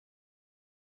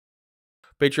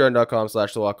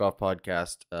Patreon.com/the Walk-Off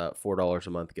Podcast. $4 a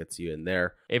month gets you in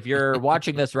there. If you're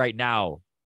watching this right now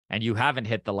and you haven't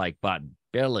hit the like button,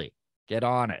 Billy, get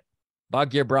on it.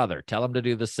 Bug your brother. Tell him to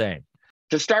do the same.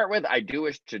 To start with, I do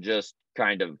wish to just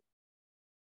kind of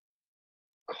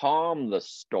calm the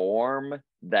storm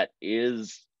that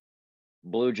is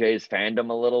Blue Jays fandom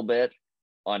a little bit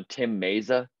on Tim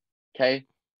Mayza. Okay.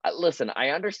 Listen, I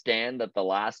understand that the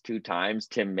last 2 times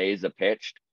Tim Mayza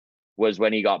pitched was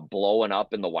when he got blown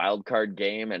up in the wild card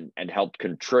game and helped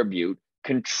contribute.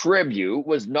 Contribute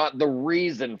was not the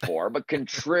reason for, but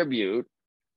contribute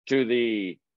to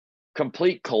the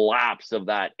complete collapse of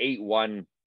that 8-1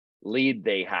 lead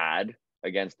they had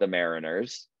against the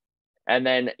Mariners. And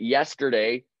then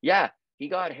yesterday, he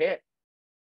got hit.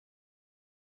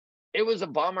 It was a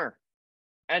bummer.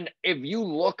 And if you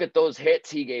look at those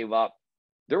hits he gave up,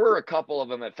 there were a couple of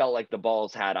them that felt like the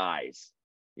balls had eyes.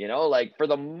 You know, like for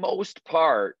the most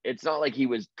part, it's not like he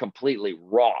was completely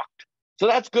rocked. So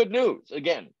that's good news.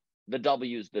 Again, the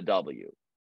W's the W.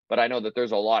 But I know that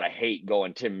there's a lot of hate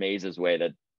going Tim Mayza's way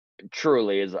that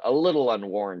truly is a little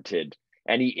unwarranted.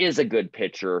 And he is a good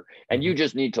pitcher. And you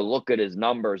just need to look at his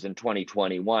numbers in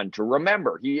 2021 to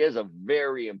remember he is a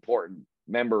very important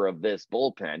member of this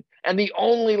bullpen and the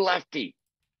only lefty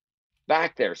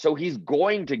back there. So he's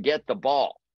going to get the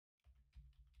ball.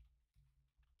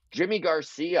 Yimi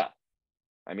Garcia.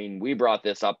 I mean, we brought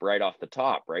this up right off the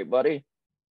top, right, buddy?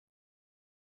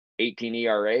 18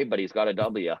 ERA, but he's got a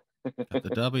W. Got the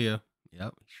W.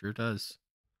 Yep, sure does.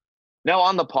 Now,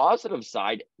 on the positive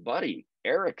side, buddy,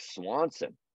 Erik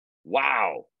Swanson.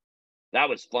 Wow. That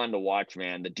was fun to watch,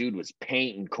 man. The dude was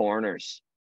painting corners.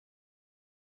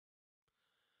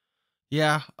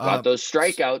 Yeah. Got those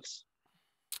strikeouts.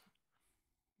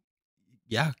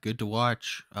 Yeah, good to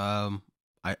watch.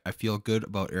 I feel good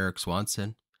about Erik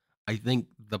Swanson. I think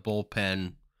the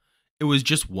bullpen, it was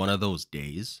just one of those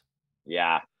days.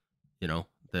 Yeah. You know,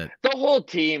 that the whole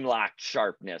team lacked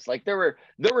sharpness. Like there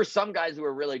were some guys who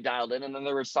were really dialed in, and then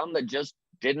there were some that just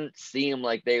didn't seem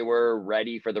like they were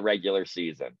ready for the regular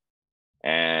season.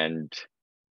 And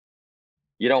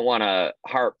you don't want to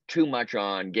harp too much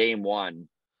on game one.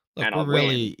 Look,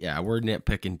 we're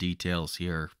nitpicking details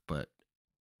here, but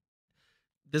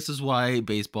this is why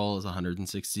baseball is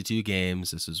 162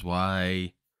 games. This is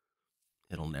why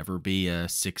it'll never be a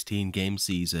 16-game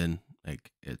season.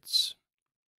 Like, it's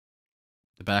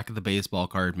the back of the baseball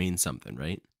card means something,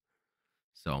 right?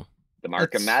 So the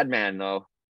Markham Madman, though.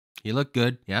 He looked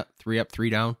good. Yeah, 3 up, 3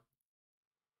 down.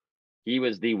 He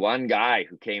was the one guy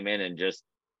who came in and just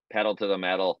pedal to the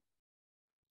metal.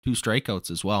 2 strikeouts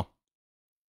as well.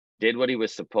 Did what he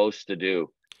was supposed to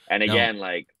do. And again,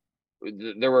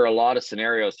 there were a lot of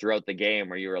scenarios throughout the game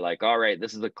where you were like, all right,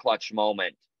 this is a clutch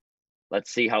moment. Let's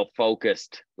see how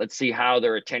focused. Let's see how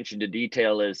their attention to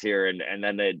detail is here. And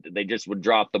then they just would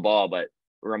drop the ball. But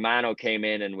Romano came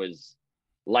in and was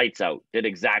lights out. Did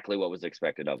exactly what was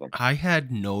expected of him. I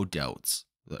had no doubts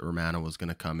that Romano was going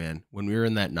to come in. When we were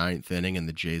in that 9th inning and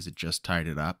the Jays had just tied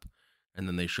it up, and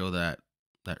then they show that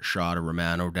shot of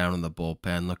Romano down in the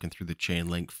bullpen looking through the chain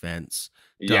link fence,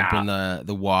 dumping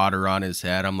the water on his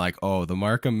head. I'm like, oh, the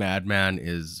Markham Madman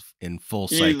is in full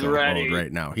psycho mode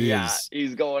right now.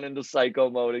 He's going into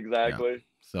psycho mode, exactly. Yeah.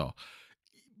 So,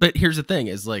 but here's the thing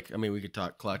is, like, I mean, we could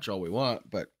talk clutch all we want,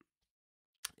 but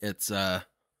it's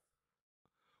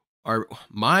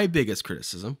my biggest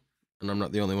criticism, and I'm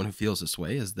not the only one who feels this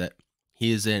way, is that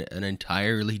he is an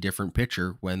entirely different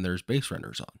pitcher when there's base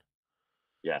runners on.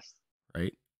 Yes.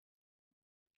 Right?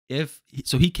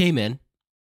 So he came in.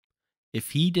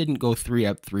 If he didn't go 3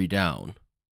 up, 3 down,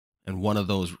 and one of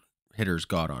those hitters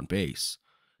got on base,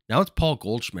 now it's Paul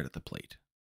Goldschmidt at the plate.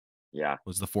 Yeah.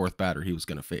 Was the 4th batter he was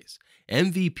going to face.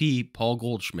 MVP Paul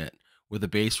Goldschmidt with a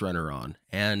base runner on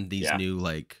and these new,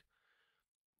 like,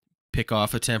 pick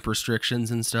off attempt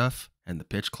restrictions and stuff and the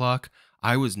pitch clock.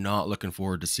 I was not looking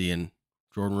forward to seeing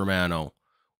Jordan Romano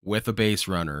with a base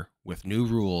runner with new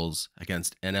rules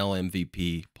against NL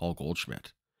MVP Paul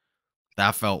Goldschmidt.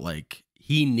 That felt like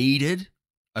he needed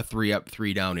a 3 up,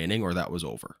 3 down inning or that was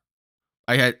over.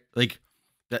 I had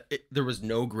there was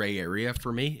no gray area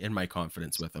for me in my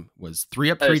confidence with him. Was 3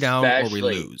 up, 3 down or we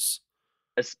lose.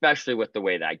 Especially with the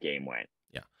way that game went.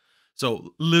 Yeah.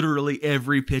 So literally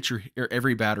every pitcher or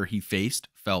every batter he faced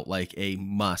felt like a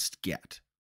must get.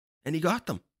 And he got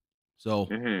them. So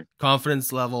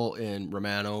confidence level in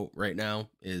Romano right now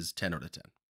is 10 out of 10.